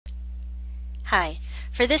Hi,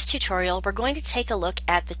 for this tutorial we're going to take a look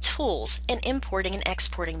at the tools and importing and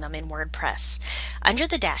exporting them in WordPress. Under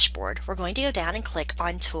the dashboard we're going to go down and click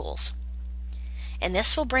on Tools. And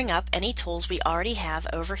this will bring up any tools we already have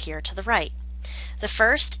over here to the right. The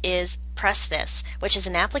first is Press This, which is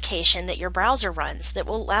an application that your browser runs that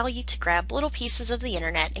will allow you to grab little pieces of the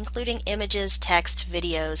internet, including images, text,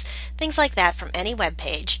 videos, things like that from any web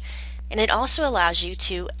page. And it also allows you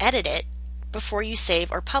to edit it before you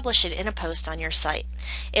save or publish it in a post on your site.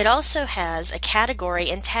 It also has a category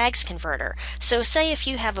and tags converter. So say if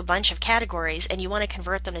you have a bunch of categories and you want to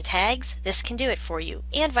convert them to tags, this can do it for you,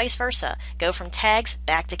 and vice versa. Go from tags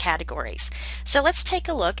back to categories. So let's take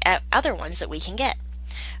a look at other ones that we can get.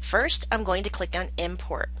 First, I'm going to click on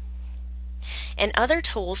Import. And other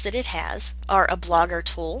tools that it has are a Blogger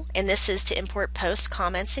tool, and this is to import posts,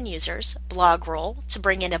 comments, and users. Blog Roll, to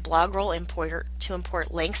bring in a blog roll importer to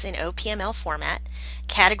import links in OPML format.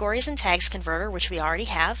 Categories and tags converter, which we already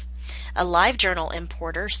have. A LiveJournal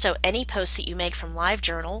importer, so any post that you make from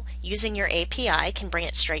LiveJournal using your API can bring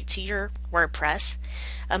it straight to your WordPress.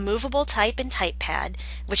 A movable type and type pad,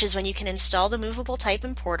 which is when you can install the movable type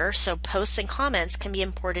importer so posts and comments can be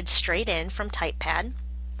imported straight in from TypePad.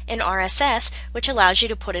 An RSS, which allows you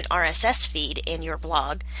to put an RSS feed in your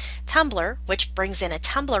blog. Tumblr, which brings in a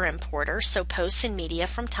Tumblr importer, so posts and media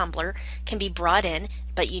from Tumblr can be brought in,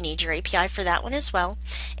 but you need your API for that one as well.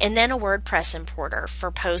 And then a WordPress importer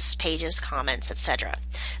for posts, pages, comments, etc.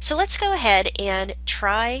 So let's go ahead and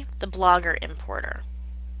try the Blogger importer.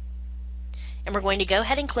 And we're going to go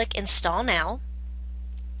ahead and click Install Now.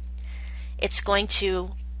 It's going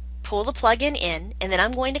to pull the plugin in, and then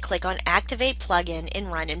I'm going to click on Activate Plugin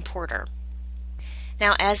and Run Importer.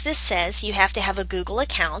 Now, as this says, you have to have a Google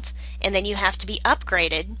account, and then you have to be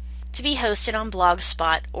upgraded to be hosted on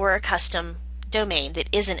Blogspot or a custom domain that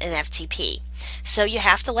isn't an FTP. So you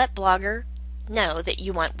have to let Blogger know that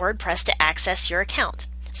you want WordPress to access your account.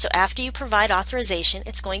 So after you provide authorization,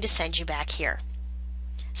 it's going to send you back here.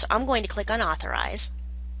 So I'm going to click on Authorize,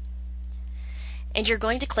 and you're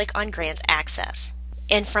going to click on Grant Access.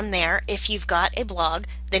 And from there, if you've got a blog,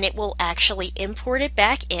 then it will actually import it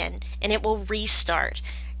back in and it will restart.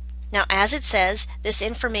 Now, as it says, this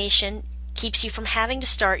information keeps you from having to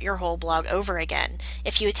start your whole blog over again.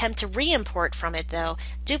 If you attempt to re-import from it though,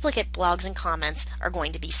 duplicate blogs and comments are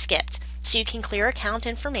going to be skipped. So you can clear account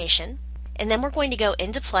information, and then we're going to go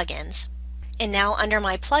into plugins. And now under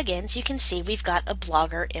my plugins, you can see we've got a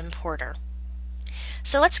Blogger importer.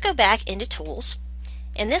 So let's go back into Tools.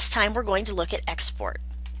 And this time we're going to look at Export.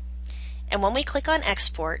 And when we click on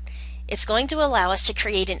Export, it's going to allow us to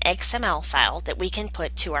create an XML file that we can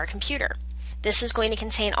put to our computer. This is going to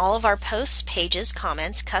contain all of our posts, pages,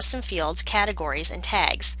 comments, custom fields, categories, and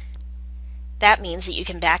tags. That means that you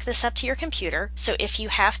can back this up to your computer, so if you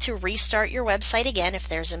have to restart your website again, if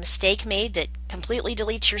there's a mistake made that completely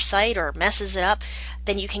deletes your site or messes it up,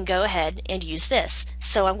 then you can go ahead and use this.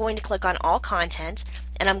 So I'm going to click on All Content,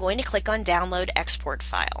 and I'm going to click on Download Export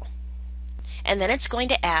File. And then it's going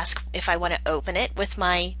to ask if I want to open it with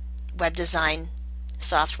my web design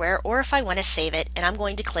software or if I want to save it, and I'm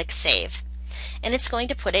going to click Save. And it's going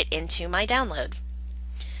to put it into my download.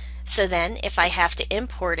 So then if I have to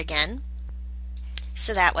import again,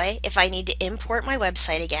 so that way if I need to import my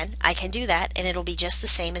website again, I can do that and it'll be just the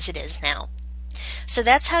same as it is now. So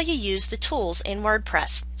that's how you use the tools in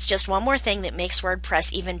WordPress. It's just one more thing that makes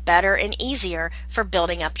WordPress even better and easier for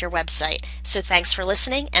building up your website. So thanks for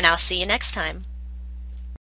listening, and I'll see you next time.